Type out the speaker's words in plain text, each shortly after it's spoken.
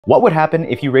What would happen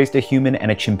if you raised a human and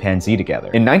a chimpanzee together?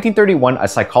 In 1931, a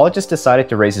psychologist decided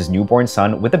to raise his newborn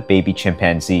son with a baby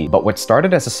chimpanzee, but what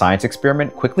started as a science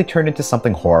experiment quickly turned into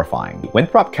something horrifying.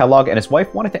 Winthrop Kellogg and his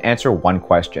wife wanted to answer one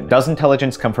question: does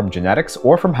intelligence come from genetics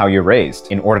or from how you're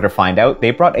raised? In order to find out,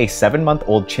 they brought a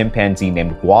 7-month-old chimpanzee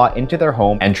named Gua into their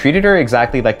home and treated her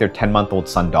exactly like their 10-month-old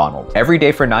son Donald. Every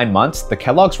day for 9 months, the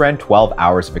Kelloggs ran 12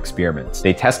 hours of experiments.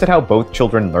 They tested how both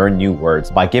children learn new words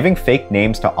by giving fake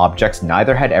names to objects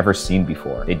neither had ever seen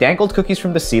before. They dangled cookies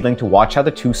from the ceiling to watch how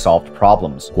the two solved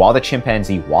problems, while the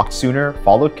chimpanzee walked sooner,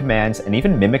 followed commands, and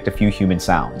even mimicked a few human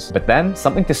sounds. But then,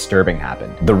 something disturbing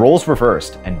happened. The roles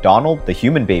reversed, and Donald, the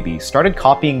human baby, started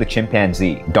copying the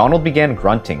chimpanzee. Donald began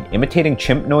grunting, imitating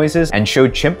chimp noises, and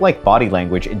showed chimp-like body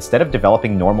language instead of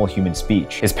developing normal human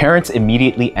speech. His parents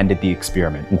immediately ended the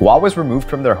experiment. Gua was removed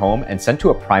from their home and sent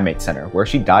to a primate center, where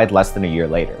she died less than a year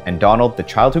later. And Donald, the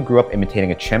child who grew up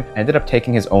imitating a chimp, ended up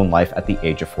taking his own life at the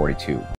age of 42.